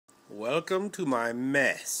Welcome to my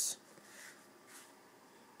mess.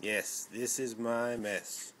 Yes, this is my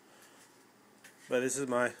mess. But this is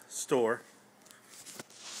my store.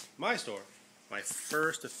 My store. My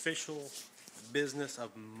first official business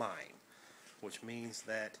of mine. Which means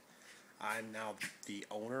that I'm now the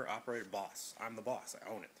owner, operator, boss. I'm the boss. I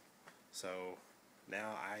own it. So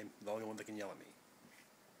now I'm the only one that can yell at me.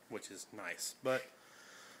 Which is nice. But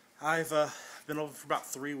I've been over for about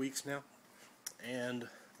 3 weeks now. And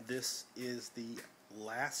this is the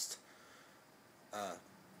last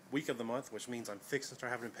week of the month, which means I'm fixing to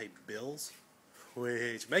start having to pay bills,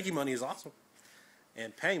 which making money is awesome,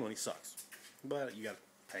 and paying money sucks. But you gotta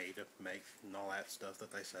pay to make and all that stuff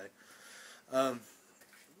that they say.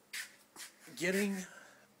 Getting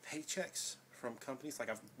paychecks from companies, like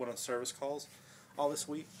I've went on service calls all this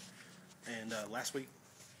week and last week,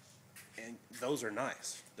 and those are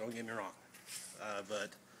nice, don't get me wrong, but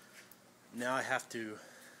now I have to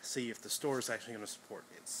see if the store is actually going to support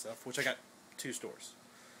itself, which I got 2 stores.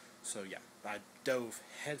 So yeah, I dove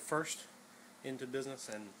headfirst into business,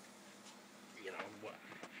 and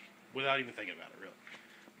without even thinking about it really.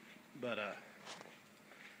 But I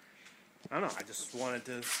don't know. I just wanted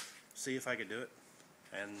to see if I could do it,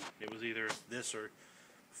 and it was either this or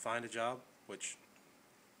find a job, which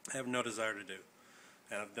I have no desire to do.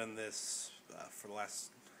 And I've done this for the last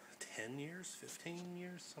 10 years, 15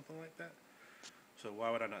 years, something like that. So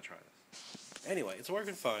why would I not try this? Anyway, it's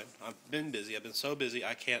working fine. I've been busy. I've been so busy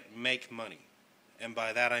I can't make money. And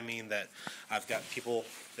by that I mean that I've got people,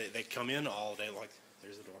 they come in all day, like,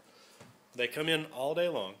 there's the door. They come in all day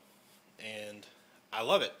long, and I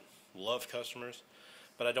love it. Love customers,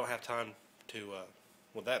 but I don't have time to,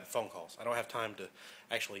 phone calls. I don't have time to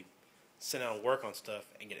actually sit down and work on stuff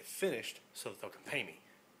and get it finished so that they can pay me,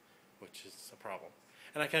 which is a problem.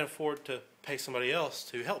 And I can't afford to pay somebody else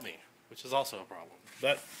to help me, which is also a problem.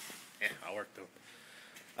 But yeah, I'll work through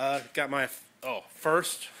it. Got my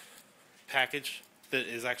first package that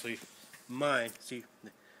is actually mine. See,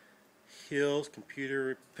 Hill's Computer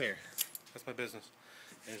Repair. That's my business.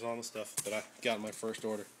 There's all the stuff that I got in my first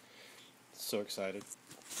order. So excited.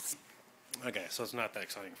 Okay, so it's not that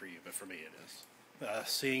exciting for you, but for me it is.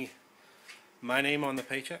 Seeing my name on the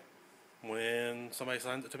paycheck when somebody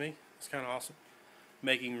signs it to me, it's kind of awesome.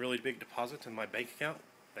 Making really big deposits in my bank account.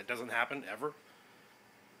 That doesn't happen ever.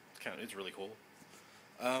 It's really cool.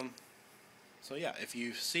 So yeah, if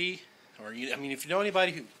you see, if you know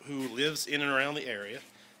anybody who lives in and around the area,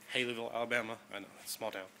 Haleyville, Alabama, I know it's a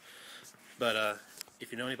small town, but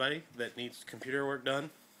if you know anybody that needs computer work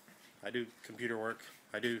done, I do computer work.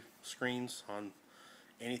 I do screens on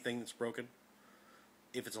anything that's broken.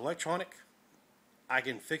 If it's electronic, I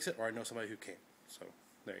can fix it, or I know somebody who can. So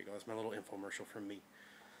there you go. That's my little infomercial from me.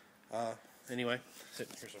 Anyway,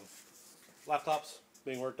 here's some laptops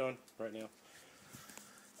being worked on right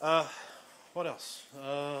now. What else?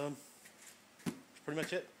 That's pretty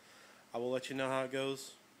much it. I will let you know how it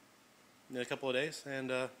goes in a couple of days,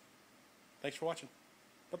 and thanks for watching.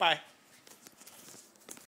 Bye-bye.